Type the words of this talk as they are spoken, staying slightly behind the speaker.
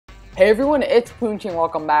Hey everyone, it's Poonchi and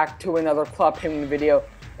welcome back to another Club Penguin video.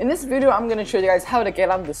 In this video, I'm going to show you guys how to get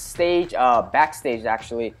on the stage, backstage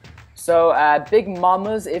actually. So Big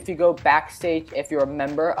Mommas, if you go backstage, if you're a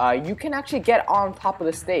member, you can actually get on top of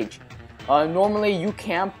the stage. Normally you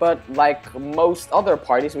can't, but like most other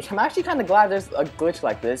parties, which I'm actually kind of glad there's a glitch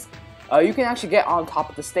like this, you can actually get on top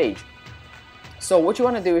of the stage. So what you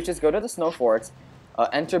want to do is just go to the snow forts.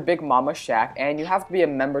 Enter Big Mama Shack, and you have to be a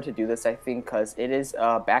member to do this, I think, because it is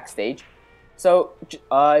backstage. So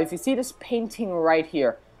if you see this painting right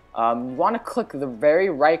here, you want to click the very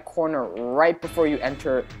right corner right before you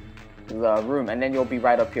enter the room, and then you'll be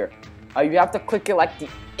right up here. You have to click it like the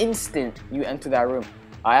instant you enter that room.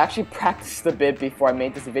 I actually practiced a bit before I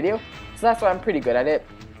made this video, so that's why I'm pretty good at it.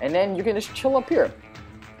 And then you can just chill up here.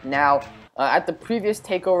 Now, at the previous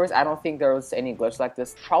takeovers, I don't think there was any glitch like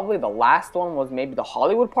this. Probably the last one was maybe the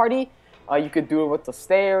Hollywood party. You could do it with the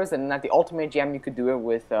stairs, and at the Ultimate Jam, you could do it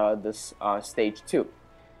with this stage 2.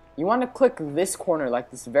 You want to click this corner, like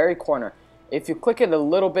this very corner. If you click it a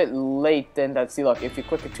little bit late, then that's, see, look, if you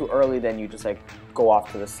click it too early, then you just like go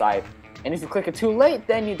off to the side. And if you click it too late,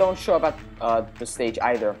 then you don't show up at the stage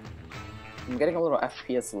either. I'm getting a little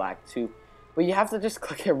FPS lag too, but you have to just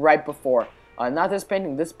click it right before. Not this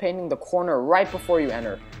painting, the corner right before you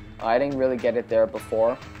enter. I didn't really get it there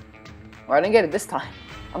before. Or I didn't get it this time.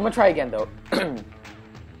 I'm gonna try again though.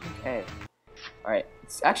 Okay. Alright,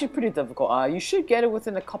 it's actually pretty difficult. You should get it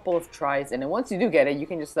within a couple of tries, and then once you do get it, you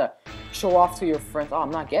can just show off to your friends. Oh,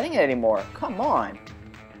 I'm not getting it anymore. Come on.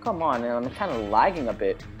 Come on, and I'm kind of lagging a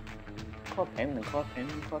bit. Club Penguin, Club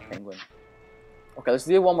Penguin, Club Penguin. Okay, let's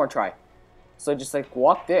do one more try. So just like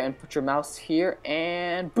walk there and put your mouse here,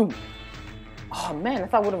 and boom. Oh man, I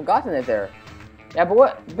thought I would have gotten it there. Yeah, but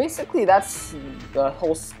what? Basically, that's the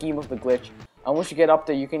whole scheme of the glitch. And once you get up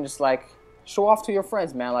there, you can just like show off to your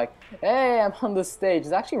friends, man. Like, hey, I'm on the stage.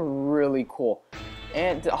 It's actually really cool.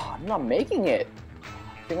 And I'm not making it.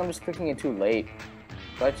 I think I'm just clicking it too late.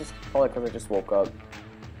 But I just probably because I just woke up.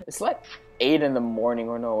 It's like 8 in the morning,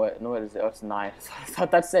 or no, what is it? Oh, it's 9. I thought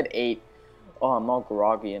that said 8. Oh, I'm all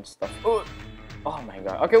groggy and stuff. Oh my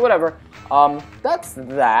god. Okay, whatever. That's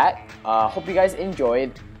that. Hope you guys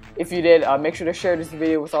enjoyed. If you did, make sure to share this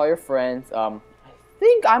video with all your friends. I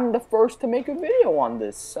think I'm the first to make a video on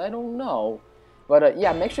this. I don't know. But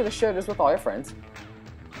yeah, make sure to share this with all your friends.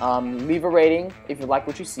 Leave a rating if you like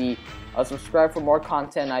what you see. Subscribe for more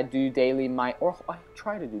content. I do daily I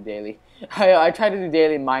try to do daily. I try to do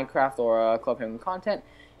daily Minecraft or Club Penguin content.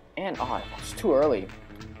 And that's too early.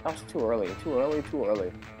 That was too early. Too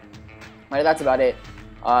early. Alright, that's about it.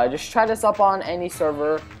 Just try this up on any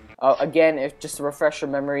server. Again, if just to refresh your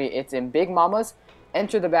memory, it's in Big Mommas.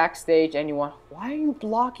 Enter the backstage, and you want. Why are you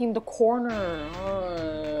blocking the corner?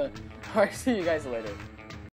 Alright, see you guys later.